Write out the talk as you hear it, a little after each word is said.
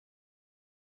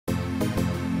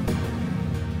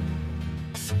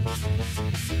The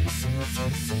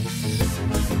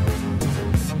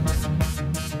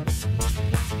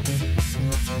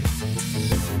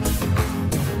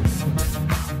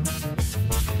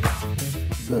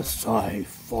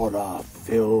Sci-Horror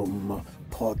Film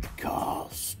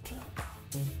Podcast.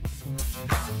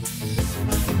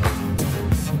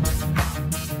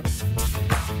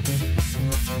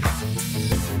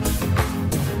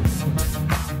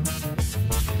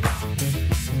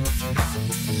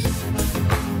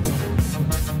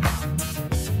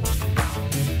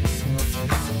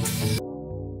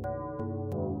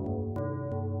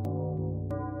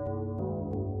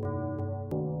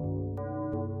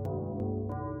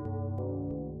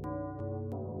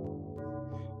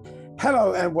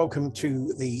 Hello and welcome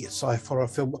to the Sci-Horror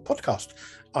Film Podcast.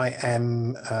 I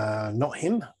am not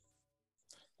him,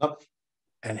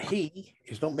 and he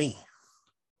is not me.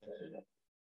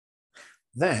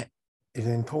 That is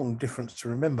an important difference to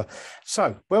remember.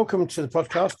 So, welcome to the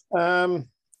podcast.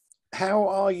 How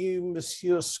are you,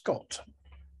 Monsieur Scott?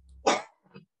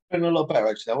 Feeling a lot better,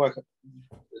 actually. I woke up,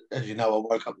 as you know, I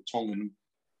woke up this morning and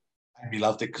Amy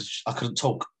loved it because I couldn't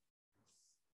talk.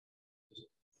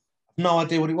 No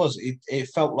idea what it was. It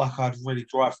felt like I had really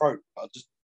dry throat. I just,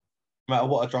 no matter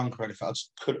what I drank or anything, I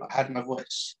just couldn't. I had no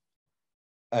voice,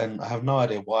 and I have no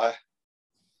idea why.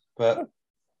 But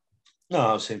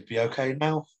no, I seem to be okay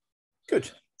now. Good.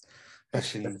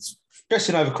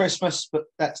 Stressing over Christmas, but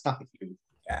that's nothing new.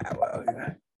 Yeah, well,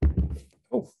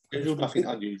 oh, There's nothing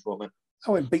unusual, man.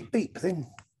 I went beep beep then.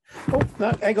 Oh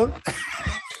no, hang on.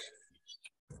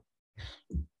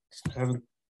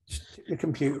 Just tip the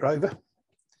computer over.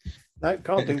 No,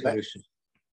 can't do that. Issues.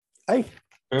 Hey?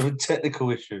 We're having technical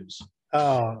issues.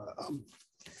 I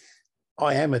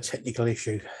am a technical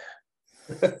issue.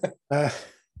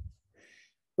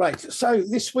 Right, so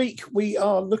this week we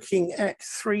are looking at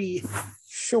 3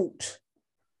 short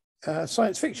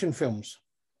science fiction films.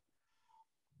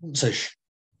 So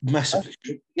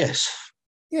massively, yes.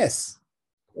 Yes.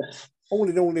 All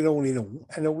in all,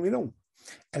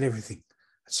 and everything.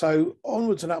 So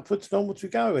onwards and upwards and onwards we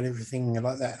go and everything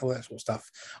like that, all that sort of stuff.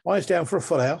 Eyes down for a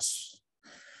full house.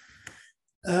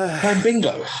 And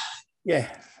bingo.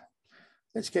 Yeah.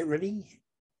 Let's get ready.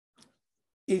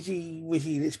 Izzy,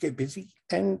 wizzy, let's get busy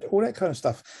and all that kind of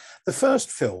stuff. The first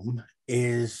film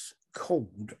is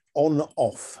called On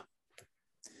Off.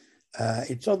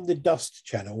 It's on the Dust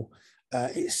channel.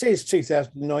 It says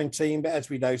 2019, but as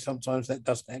we know, sometimes that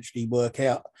doesn't actually work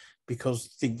out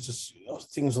because things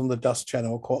on the Dust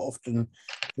channel are quite often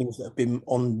things that have been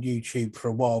on YouTube for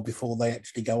a while before they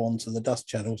actually go onto the Dust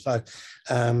channel. So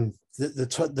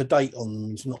the date on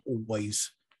them is not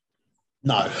always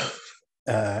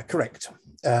correct.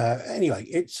 Anyway,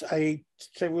 it's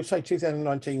we'll say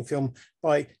 2019 film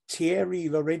by Thierry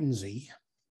Lorenzi.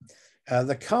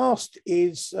 The cast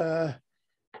is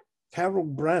Carol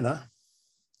Branner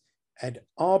and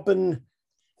Arben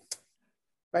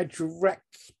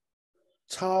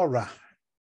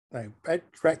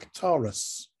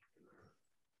Badraktaris.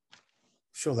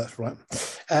 Sure, that's right.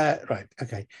 Right,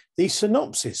 okay. The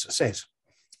synopsis says,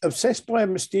 obsessed by a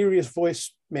mysterious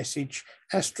voice message,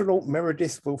 astronaut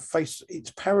Meredith will face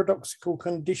its paradoxical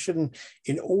condition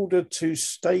in order to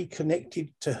stay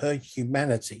connected to her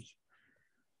humanity.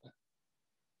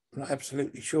 I'm not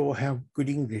absolutely sure how good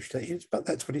English that is, but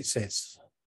that's what it says.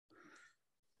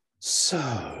 So...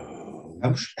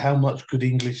 How much good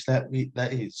English that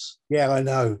is? Yeah, I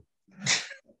know.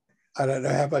 I don't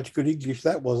know how much good English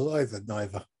that was either,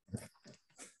 neither.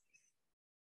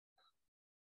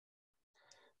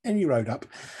 Any road up.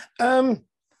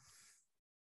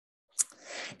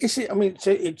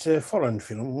 It's a foreign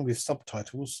film with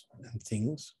subtitles and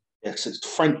things. Yes, it's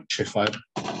French, if I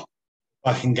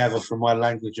can gather from my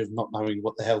language of not knowing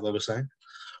what the hell they were saying.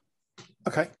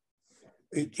 Okay.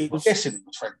 I'm guessing it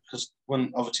was French because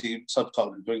when obviously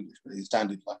subtitled into English, but it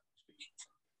sounded like speaking.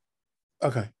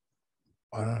 Okay.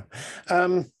 I don't know.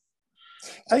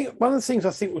 I think one of the things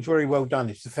I think was very well done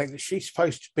is the fact that she's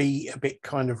supposed to be a bit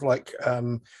kind of like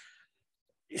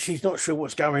she's not sure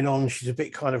what's going on. She's a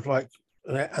bit kind of like,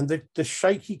 and the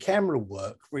shaky camera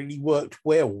work really worked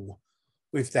well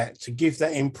with that to give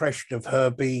that impression of her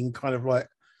being kind of like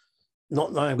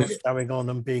not knowing what's going on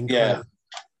and being kind of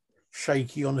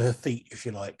shaky on her feet, if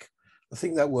you like. I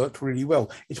think that worked really well.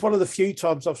 It's one of the few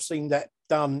times I've seen that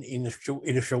done in a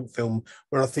short film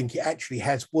where I think it actually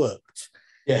has worked.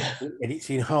 Yeah, and it's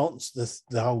enhanced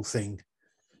the whole thing.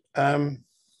 I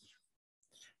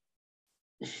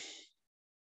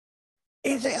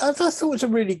thought it was a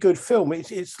really good film.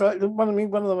 It's like one of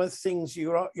the things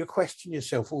you question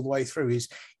yourself all the way through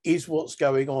is what's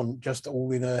going on just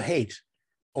all in her head,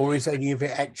 or is any of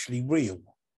it actually real?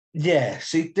 Yeah,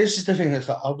 see, this is the thing that's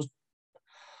like, I watched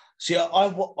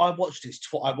this.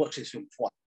 I watched this film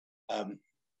twice.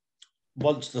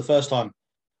 Once the first time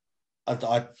I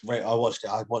watched it,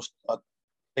 I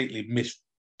completely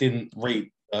didn't read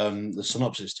the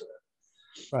synopsis to it,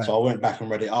 Right. so I went back and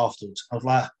read it afterwards. I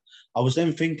was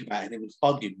then thinking about it, and it was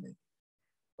bugging me,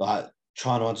 like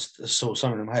trying to sort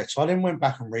something in my head. So I then went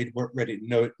back and read it,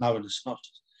 knowing the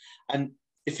synopsis. And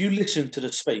if you listen to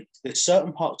the speech, there's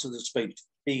certain parts of the speech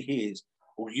he hears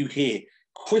or you hear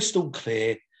crystal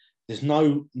clear. There's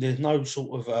no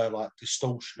sort of like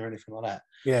distortion or anything like that.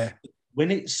 Yeah.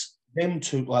 When it's them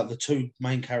two, like the two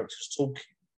main characters talking,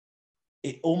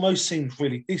 it almost seems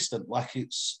really distant, like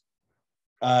it's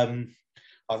like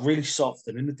really soft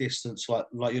and in the distance, like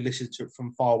you're listening to it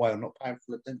from far away and not paying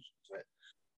full attention to it.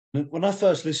 And when I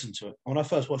first listened to it, when I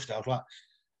first watched it, I was like,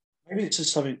 maybe it's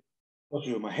just something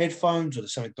dodgy with my headphones or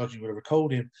there's something dodgy with the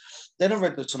recording. Then I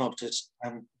read the synopsis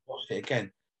and watched it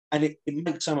again. And it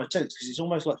makes so much sense because it's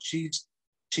almost like she's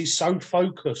so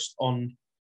focused on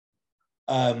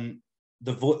the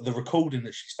recording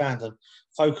that she's found and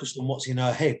focused on what's in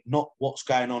her head, not what's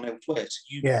going on elsewhere. So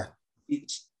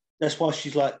that's why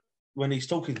she's like, when he's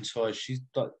talking to her, she's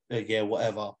like, yeah,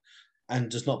 whatever,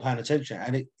 and just not paying attention.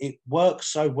 And it works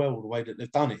so well the way that they've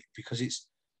done it because it's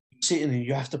sitting and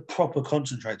you have to proper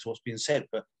concentrate to what's being said.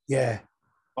 But yeah,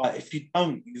 like, if you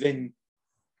don't, you then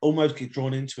almost get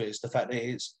drawn into it. It's the fact that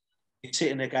it's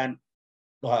sitting there going,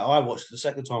 like I watched it the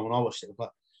second time when I watched it,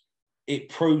 but it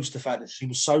proves the fact that she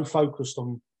was so focused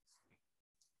on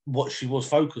what she was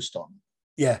focused on.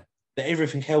 Yeah. That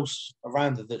everything else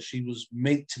around her that she was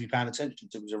meant to be paying attention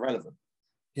to was irrelevant.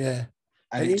 Yeah.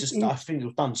 And I think it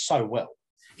was done so well.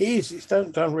 It is. It's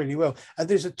done really well. And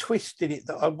there's a twist in it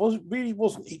that I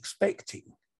wasn't expecting,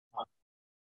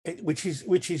 which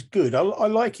is good. I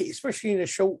like it, especially in a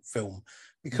short film,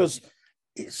 because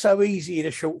it's so easy in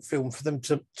a short film for them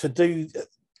to do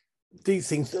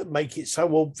things that make it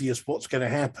so obvious what's going to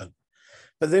happen.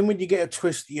 But then when you get a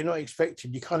twist that you're not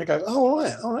expecting, you kind of go, "Oh, all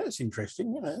right, oh, that's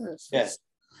interesting," you know.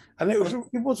 And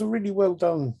it was a really well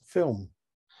done film.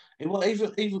 It was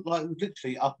even like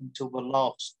literally up until the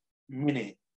last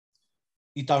minute,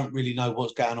 you don't really know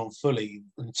what's going on fully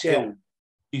until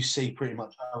you see pretty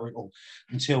much how it all,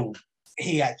 until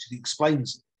he actually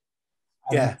explains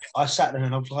it. And I sat there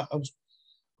and I was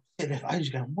sitting there for ages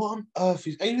going, "What on earth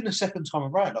is?" Even the second time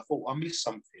around, I thought I missed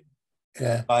something.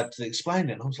 Yeah. I had to explain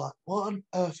it. And I was like, what on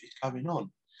earth is going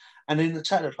on? And in the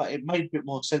chat, like, it made a bit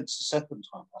more sense the second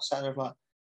time. I sat there like,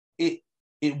 it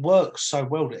works so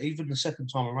well that even the second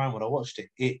time around when I watched it,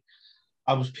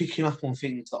 I was picking up on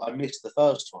things that I missed the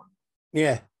first time.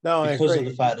 Yeah, no, because of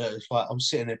the fact that it's like I'm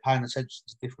sitting there paying attention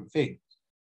to different things.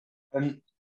 And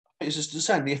it's just the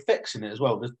same, the effects in it as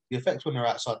well. The effects when they're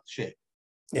outside the ship.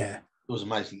 Yeah. It was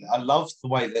amazing. I loved the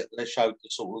way that they showed the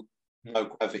sort of no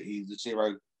gravity, the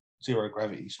zero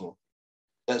gravity sort.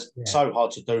 That's so hard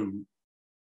to do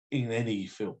in any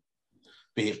film,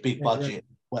 be it big budget,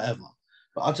 whatever.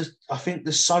 But I think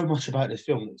there's so much about this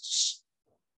film that's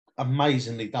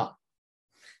amazingly done.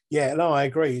 Yeah, no, I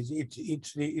agree. It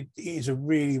is a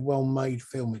really well made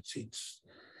film.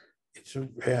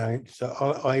 I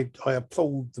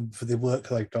applaud them for the work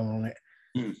they've done on it.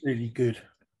 Really good.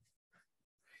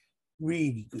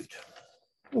 Really good.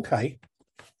 Okay,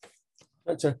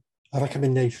 that's a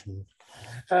recommendation.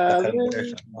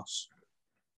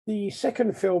 The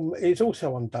second film is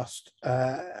also on Dust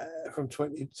from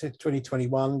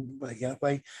 2021.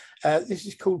 This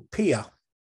is called Pia.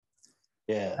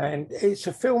 Yeah. And it's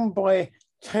a film by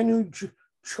Tanuj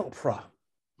Chopra.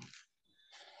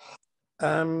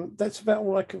 That's about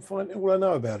all I can find, all I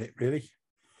know about it, really.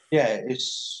 Yeah,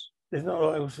 there's not a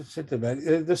lot else said about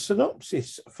it. The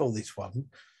synopsis for this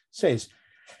one says,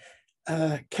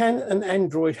 can an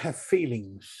android have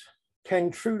feelings?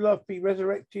 Can true love be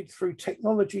resurrected through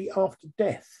technology after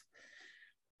death?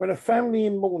 When a family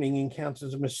in mourning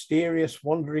encounters a mysterious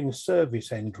wandering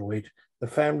service android, the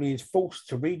family is forced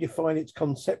to redefine its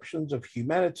conceptions of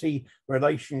humanity,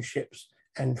 relationships,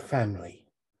 and family.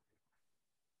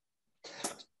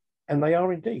 And they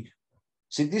are indeed.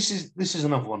 See, this is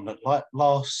another one that, like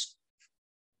I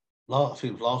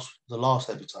think it was the last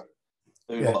episode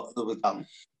that we've done.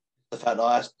 The fact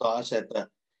that I said that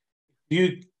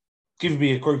you give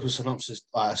me a group of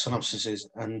synopsises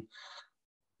and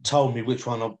told me which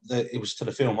one it was to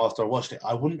the film after I watched it,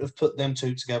 I wouldn't have put them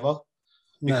two together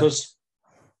because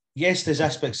yes, there's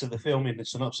aspects of the film in the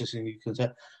synopsis and you can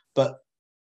tell, but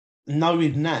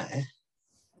knowing that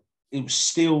it was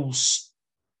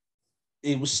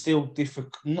still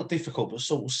difficult, not difficult, but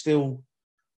sort of still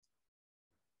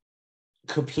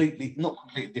not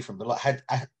completely different, but like had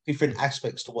different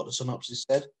aspects to what the synopsis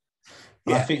said.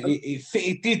 And I Yeah, think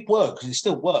it did work because it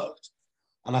still worked.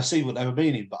 And I see what they were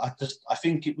meaning, but I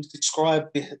think it was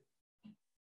described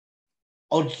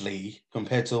oddly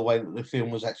compared to the way that the film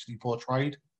was actually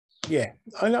portrayed. yeah,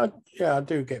 I know. Yeah, I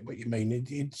do get what you mean.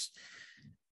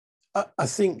 I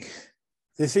think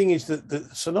the thing is that the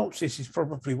synopsis is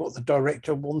probably what the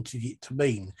director wanted it to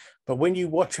mean. But when you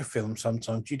watch a film,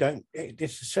 sometimes you don't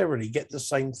necessarily get the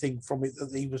same thing from it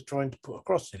that he was trying to put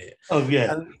across in it. Oh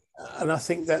yeah, And I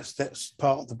think that's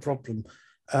part of the problem.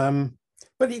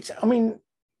 But it's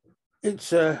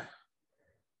a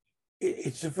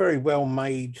very well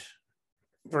made,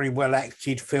 very well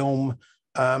acted film.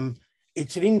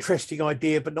 It's an interesting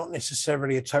idea, but not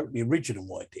necessarily a totally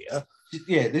original idea.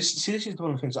 yeah. This is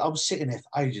one of the things. I was sitting there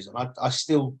for ages, and I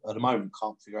still at the moment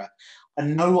can't figure out. I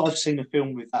know I've seen a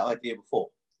film with that idea before.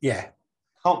 Yeah.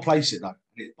 Can't place it though.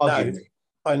 It's bugging me.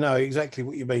 I know exactly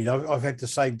what you mean. I've had the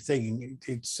same thing.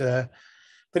 It's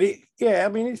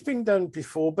been done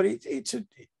before, but it's a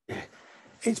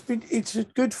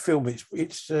good film.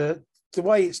 It's the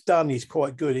way it's done is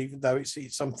quite good, even though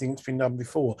it's something that's been done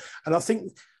before. And I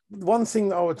think one thing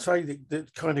that I would say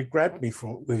that kind of grabbed me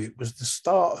with it was the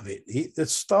start of it. The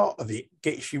start of it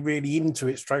gets you really into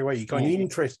it straight away. You're kind of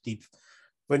interested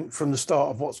from the start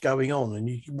of what's going on, and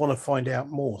you want to find out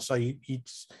more. So you're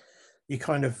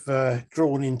kind of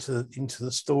drawn into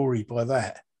the story by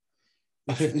that.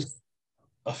 I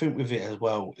think with it as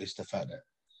well is the fact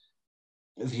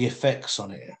that the effects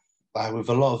on it, like with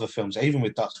a lot of the films, even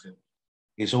with Dutch films,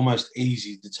 it's almost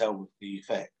easy to tell with the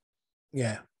effect.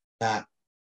 Yeah. That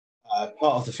part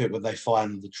of the film where they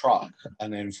find the truck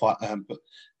and then put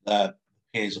the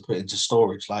peers are put into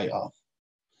storage later.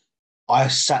 I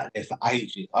sat there for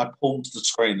ages. I paused the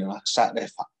screen and I sat there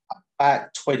for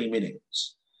about 20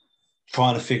 minutes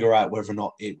trying to figure out whether or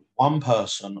not it was one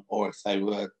person or if they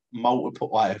were multiple,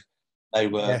 like if they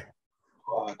were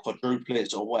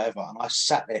quadruplets or whatever. And I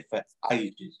sat there for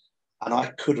ages and I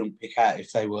couldn't pick out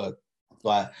if they were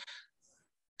like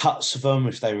cuts of them,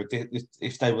 if they were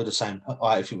the same,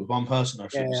 like if it was one person or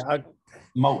if it was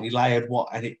multi-layered.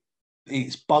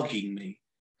 It's bugging me.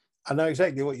 I know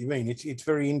exactly what you mean. It's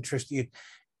very interesting.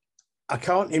 I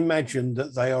can't imagine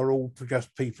that they are all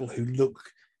just people who look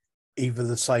either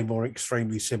the same or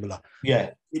extremely similar.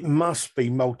 Yeah, it must be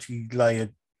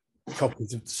multi-layered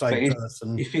copies of the same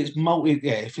person. If it's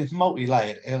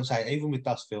multi-layered, I'll say even with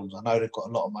Dust Films, I know they've got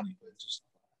a lot of money for it,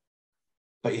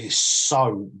 but it's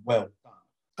so well done.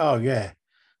 Oh yeah,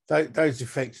 those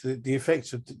effects, the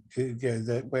effects of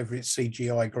whether it's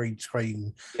CGI, green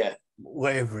screen,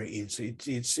 whatever it is,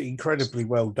 it's incredibly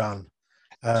well done,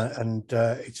 and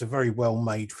it's a very well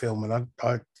made film, and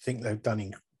I think they've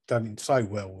done it so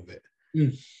well with it.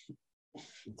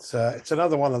 It's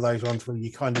another one of those ones where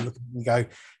you kind of look and go,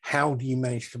 how do you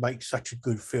manage to make such a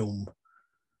good film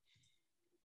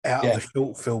out of a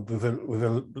short film with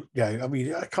a I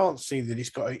mean, I can't see that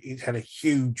it's had a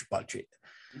huge budget.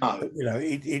 No, but,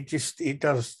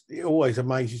 it always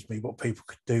amazes me what people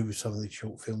could do with some of these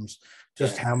short films,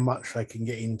 just how much they can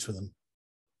get into them.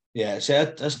 Yeah, see,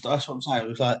 that's what I'm saying. It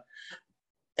was like,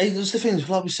 it's the thing,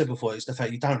 like we said before, it's the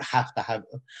fact you don't have to have.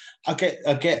 I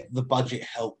get the budget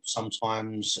helps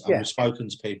sometimes. And we've spoken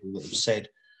to people that have said,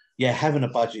 having a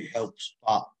budget helps,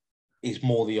 but it's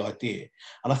more the idea.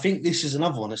 And I think this is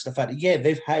another one. It's the fact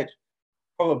that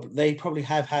they probably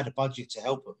have had a budget to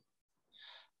help them,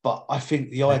 but I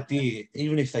think the idea,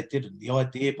 even if they didn't, the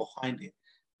idea behind it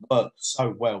worked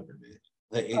so well with it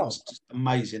that it's just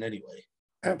amazing anyway.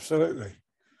 Absolutely.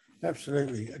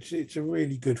 It's a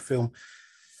really good film.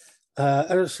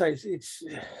 As I say, it's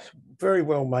very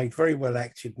well made, very well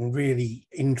acted, and really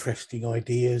interesting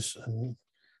ideas. And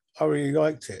I really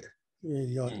liked it.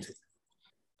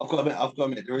 I've got to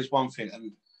admit, there is one thing,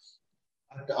 and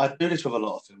I do this with a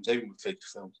lot of films, even with feature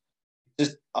films.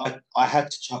 Just I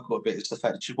had to chuckle a bit. It's the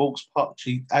fact that she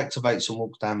activates and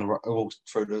walks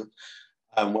through the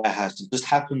warehouse and just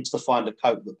happens to find a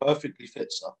coat that perfectly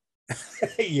fits her.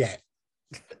 Yeah,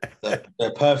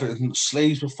 they're perfect.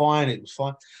 Sleeves were fine. It was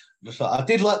fine. I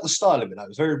did like the style of it. It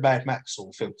was very Mad Max sort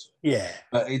of film. Yeah,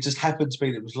 but it just happened to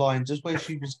be that it was lying just where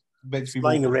she was meant to be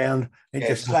laying around. It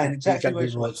just landed exactly where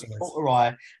she was. It caught her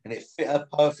eye, and it fit her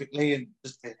perfectly, and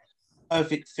just a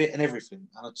perfect fit and everything.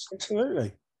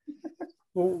 Absolutely.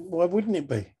 Well, why wouldn't it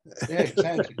be? Yeah,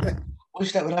 exactly. I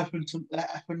wish that would happen.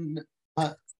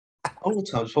 All the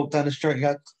time. Just walk down the street and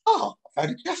go, "Oh, I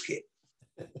found a jacket."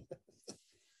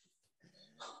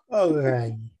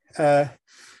 Okay.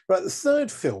 Right, the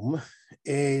third film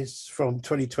is from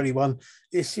 2021.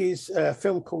 This is a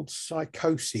film called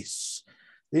Psychosis.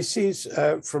 This is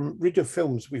from Ridder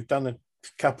Films. We've done a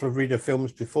couple of Ridder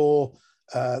films before.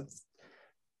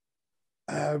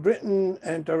 Written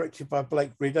and directed by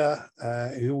Blake Ridder,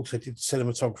 who also did the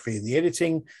cinematography and the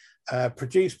editing.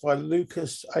 Produced by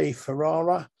Lucas A.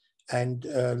 Ferrara and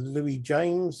Louis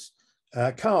James.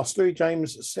 Cast: Louis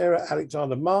James, Sarah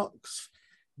Alexander Marks,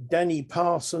 Danny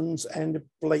Parsons, and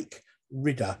Blake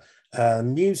Ridder.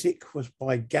 Music was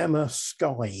by Gamma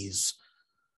Skies.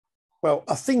 Well,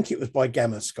 I think it was by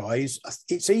Gamma Skies.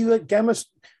 It's either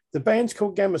the band's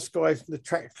called Gamma Skies and the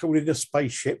track's called In a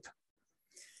Spaceship,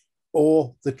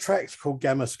 or the track's called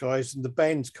Gamma Skies and the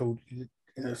band's called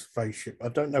In a Spaceship. I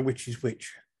don't know which is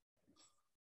which.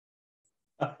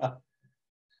 But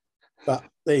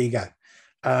there you go.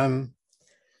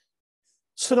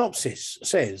 Synopsis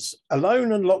says,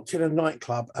 alone and locked in a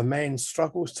nightclub, a man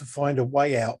struggles to find a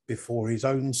way out before his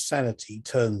own sanity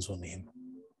turns on him.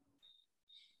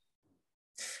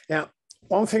 Now,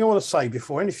 one thing I want to say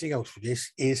before anything else with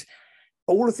this is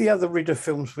all of the other Ridder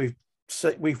films we've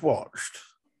watched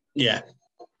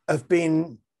have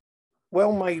been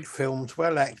well-made films,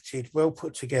 well-acted, well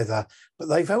put together, but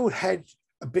they've all had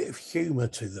a bit of humour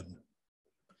to them.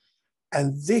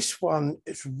 And this one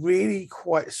is really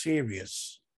quite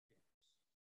serious,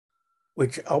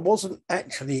 which I wasn't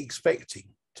actually expecting,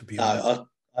 to be honest.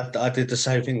 I did the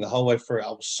same thing the whole way through. I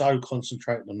was so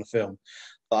concentrated on the film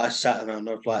that I sat there and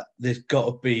I was like, there's got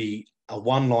to be a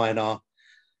one-liner.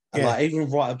 And like,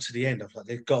 even right up to the end, I was like,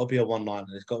 there's got to be a one-liner.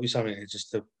 There's got to be something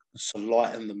just to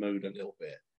lighten the mood a little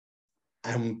bit.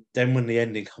 And then when the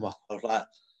ending come up, I was like,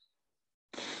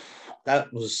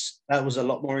 that was a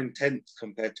lot more intense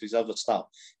compared to his other stuff.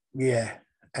 Yeah,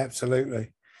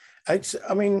 absolutely. I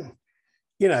mean,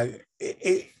 you know,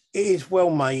 it is well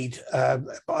made,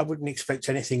 but I wouldn't expect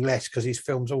anything less because his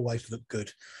films always look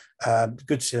good.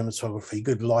 Good cinematography,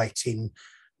 good lighting,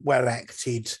 well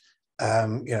acted,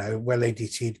 well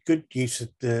edited, good use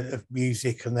of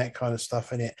music and that kind of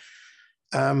stuff in it.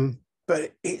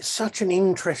 But it's such an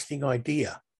interesting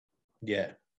idea.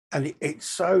 Yeah. And it's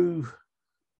so...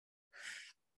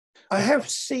 I have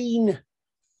seen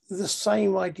the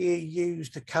same idea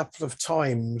used a couple of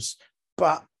times,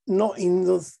 but not in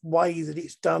the way that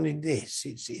it's done in this.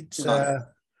 It's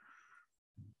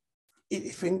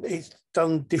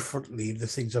done differently, the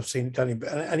things I've seen it done in,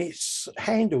 and it's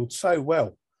handled so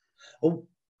well. Well,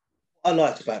 I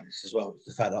liked about this as well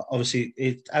the fact that obviously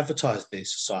it advertised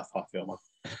this as a sci-fi film.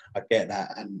 I get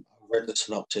that, and I read the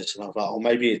synopsis, and I was like, oh,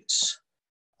 maybe it's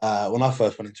when I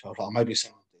first went into it, I was like, maybe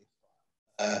someone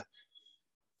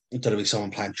going to be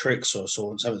someone playing tricks or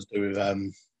something to do with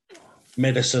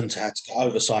medicine to have to get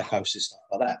over psychosis, stuff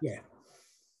like that. Yeah.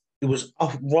 It was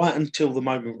right until the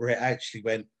moment where it actually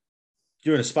went,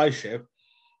 you're in a spaceship,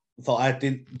 that I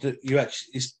didn't, that you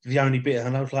actually, it's the only bit.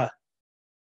 And I was like,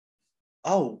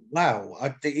 oh, wow.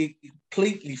 It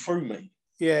completely threw me.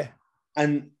 Yeah.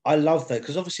 And I love that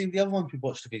because obviously the other ones we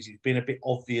watched of his, it's been a bit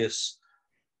obvious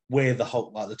where the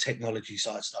whole, like the technology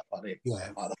side stuff like it,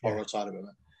 like the horror side of it.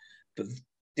 But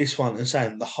this one, and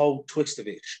saying the whole twist of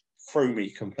it threw me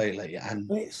completely. And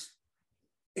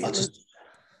I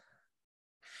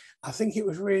think it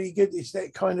was really good. It's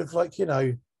that kind of like,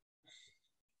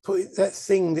 put that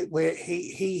thing that where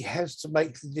he has to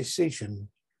make the decision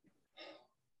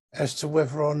as to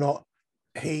whether or not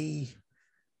he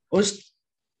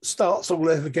starts all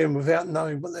over again without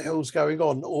knowing what the hell's going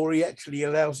on, or he actually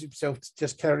allows himself to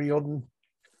just carry on.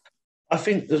 I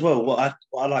think as well, what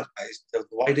I like is the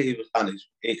way that it was done is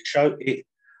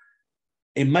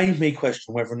it made me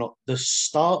question whether or not the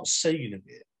start scene of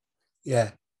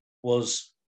it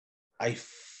was a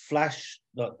flash,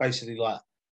 like basically like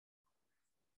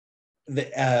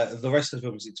the rest of the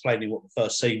film was explaining what the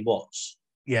first scene was.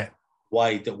 Yeah.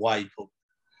 Way,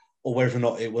 or whether or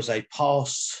not it was a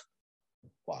past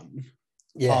one,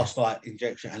 past like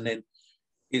injection, and then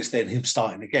it's then him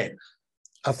starting again.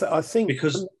 I think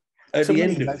because at the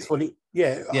end that's what it.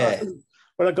 Yeah.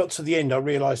 When I got to the end, I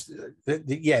realised that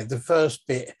the first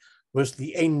bit was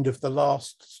the end of the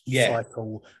last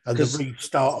cycle and the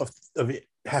restart of it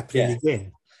happening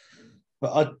again.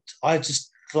 But I just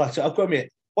like I've got to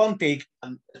admit one big,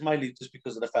 and mainly just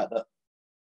because of the fact that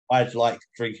I'd like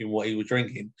drinking what he was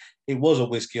drinking. It was a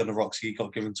whiskey on the rocks he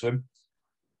got given to him.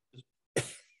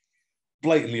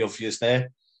 Blatantly obvious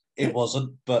there. It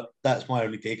wasn't, but that's my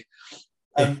only gig.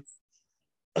 I'm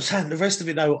saying the rest of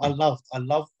it, though, I loved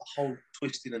the whole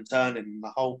twisting and turning and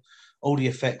all the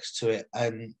effects to it.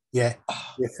 And the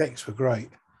effects were great.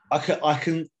 I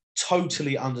can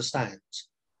totally understand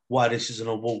why this is an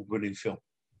award-winning film.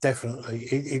 Definitely.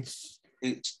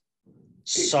 It's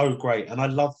so great. And I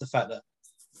love the fact that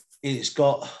it's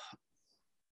got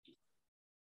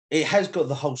it has got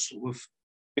the whole sort of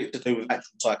bit to do with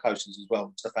actual psychosis as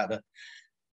well. It's the fact that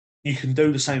you can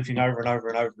do the same thing over and over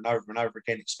and over and over and over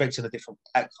again, expecting a different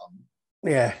outcome.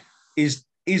 Yeah. Is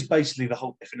basically the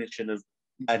whole definition of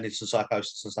madness and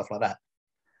psychosis and stuff like that.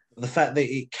 The fact that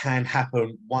it can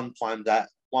happen one time out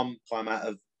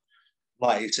of,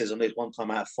 like it says on this, one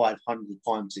time out of 500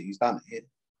 times that he's done it.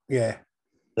 Yeah.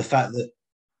 The fact that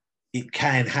it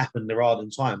can happen there are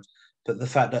times, but the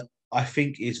fact that I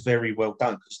think is very well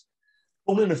done, because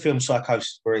all in the film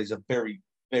Psychosis, where it's a very,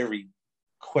 very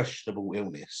questionable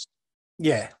illness.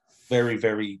 Yeah. Very,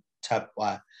 very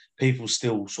people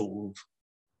still sort of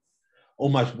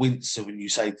almost wince when you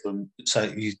say to them,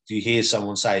 you hear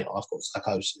someone say, I've got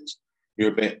psychosis,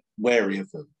 you're a bit wary of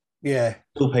them. Yeah.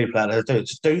 Still people out there do it.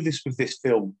 To do this with this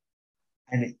film,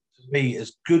 and it to be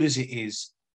as good as it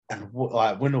is, and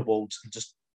win awards and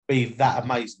just be that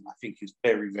amazing, I think is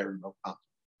very, very well done.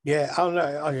 Yeah, oh no,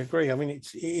 I agree. I mean, it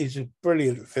is a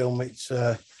brilliant film. It's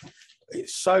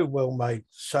so well made,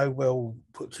 so well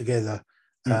put together,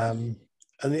 and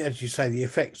as you say, the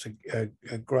effects are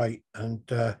great,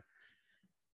 and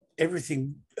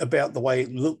everything about the way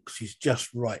it looks is just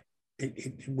right.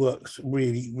 It works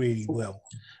really, really well.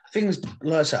 Things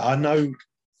like I said, I know.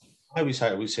 We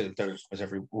say we'll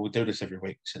do this every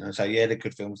week, and I say, yeah, they're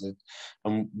good films,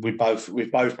 and we both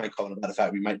make comment about the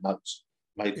fact we make notes.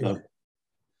 Notes.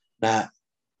 Now,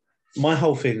 my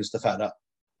whole thing is the fact that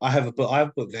I have a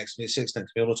book next to me, it sits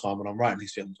next to me all the time when I'm writing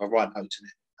these films. I write notes in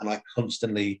it, and I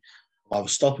constantly either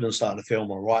stopping and starting the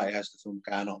film or write it as the film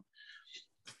going on.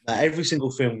 Now, every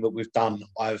single film that we've done,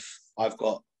 I've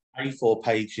got A4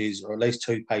 pages or at least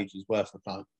 2 pages worth of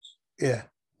notes. Yeah.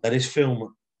 Now, this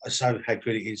film, I say how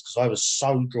good it is because I was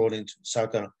so drawn into it. So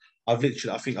I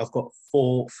think I've got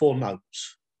four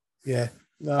notes. Yeah.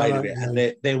 Made of it, and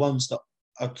they're ones that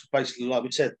are basically, like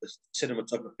we said, the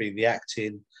cinematography, the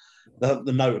acting, the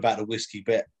note about the whiskey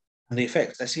bit, and the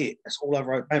effects. That's it. That's all I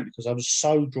wrote down because I was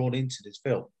so drawn into this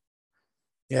film.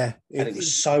 Yeah, and it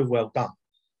was so well done.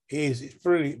 It is. It's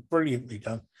brilliantly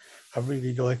done. I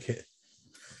really like it.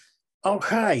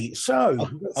 Okay, so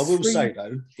I will say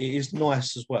though, it is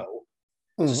nice as well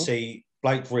to see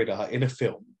Blake Ritter in a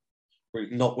film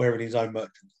not wearing his own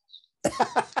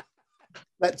merchandise.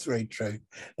 That's very true.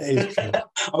 That is true.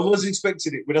 I was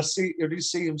expecting it when you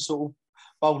see him sort of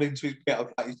fold into his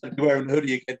get-up, like he's going to be wearing a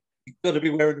hoodie again. He's going to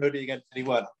be wearing a hoodie again, and he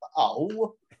weren't.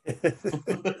 Oh,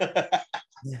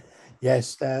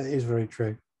 yes, that is very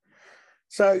true.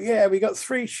 So yeah, we got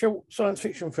 3 short science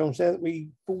fiction films there that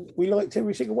we liked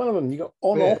every single one of them. You got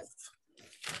Off,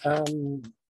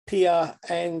 Pia,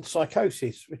 and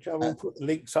Psychosis, which I will put the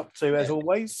links up to as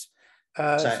always.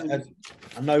 I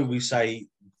know we say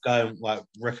go and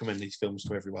recommend these films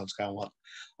to everyone to go and watch.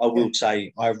 I will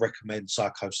say I recommend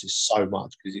Psychosis so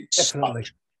much because it's such an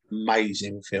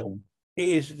amazing film.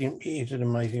 It is an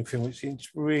amazing film. It's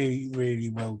really, really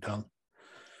well done.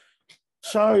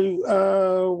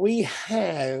 So we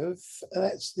have,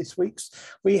 that's this week's,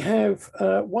 we have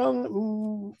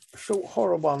one short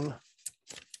horror one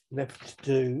left to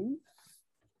do,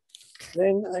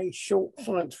 then a short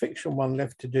science fiction one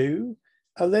left to do,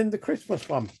 and then the Christmas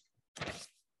one.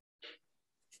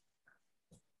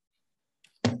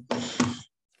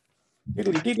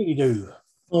 Diddly-diddly-do.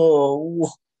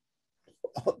 Oh.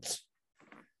 What?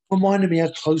 Reminded me how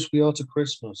close we are to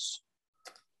Christmas.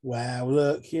 Wow,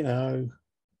 look, you know.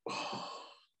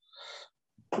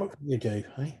 What can you do,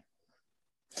 eh?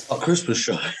 A Christmas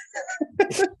show.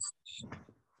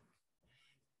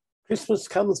 Christmas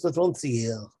comes but once a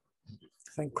year.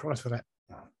 Thank Christ for that.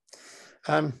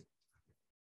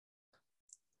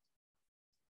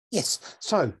 Yes,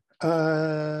 so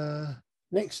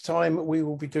next time we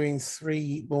will be doing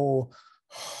 3 more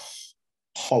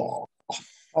horror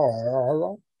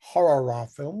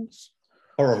films.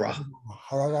 Horror.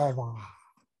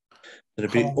 That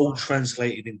have been all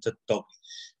translated into dogs.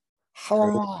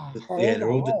 Yeah, they're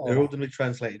all going to be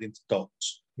translated into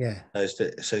dogs. Yeah.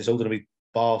 So it's all going to be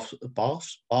barks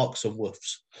and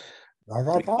woofs.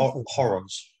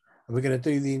 Horrors. And we're going to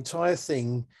do the entire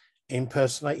thing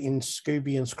impersonating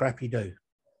Scooby and Scrappy Doo.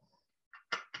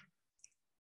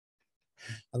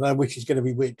 I don't know which is going to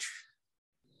be which.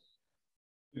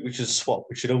 We should swap.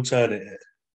 We should alternate it.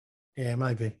 Yeah,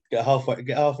 maybe. Get halfway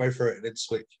through it and then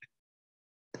switch.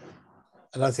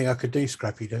 I don't think I could do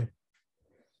Scrappy Doo.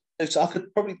 I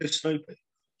could probably do Snoopy.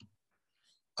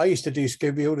 I used to do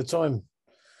Scooby all the time.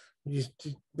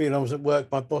 When I was at work,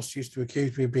 my boss used to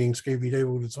accuse me of being Scooby Doo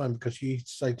all the time because she used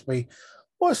to say to me,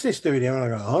 "What's this doing here?" And I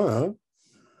go, "I don't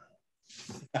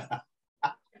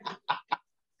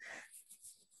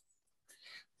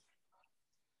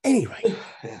know." Anyway.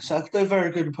 Yeah, so I could do a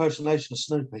very good impersonation of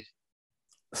Snoopy.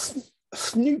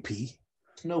 Snoopy?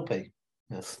 Snoopy.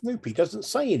 Yeah. Snoopy doesn't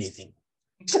say anything.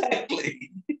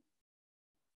 Exactly.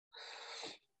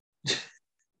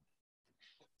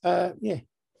 Yeah.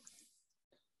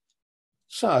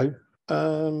 So,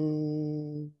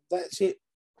 that's it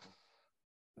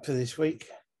for this week.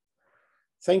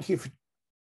 Thank you for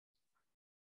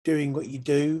doing what you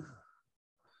do.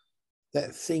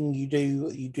 That thing you do,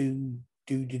 what you do.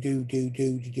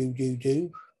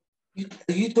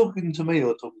 Are you talking to me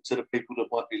or talking to the people that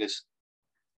might be listening?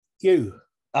 You.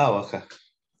 Oh, okay.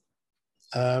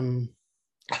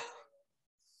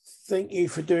 Thank you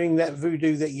for doing that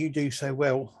voodoo that you do so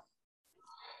well.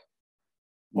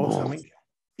 Or something.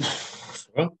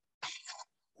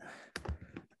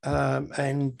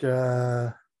 And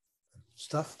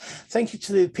stuff. Thank you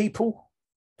to the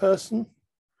person,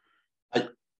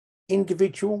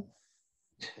 individual.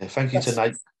 Yeah, thank you to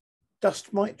Nate.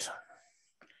 Dust mite.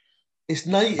 It's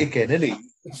Nate again, isn't it?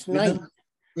 It's Nate.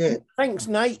 Yeah. Thanks,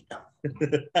 Nate.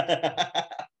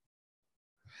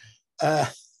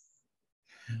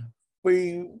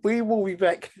 We will be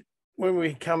back when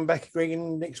we come back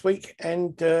again next week.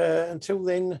 And until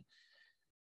then,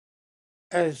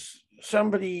 as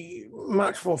somebody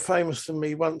much more famous than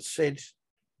me once said,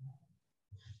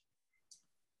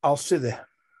 I'll see there.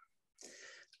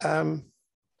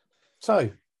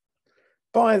 So,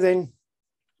 bye then.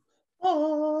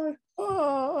 Bye.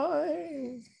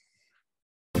 Bye.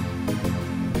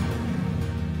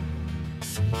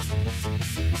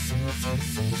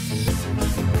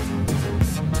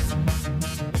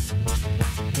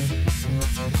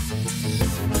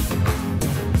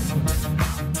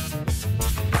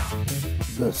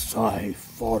 The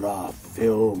Sci-Fi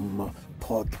Film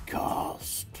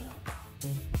Podcast.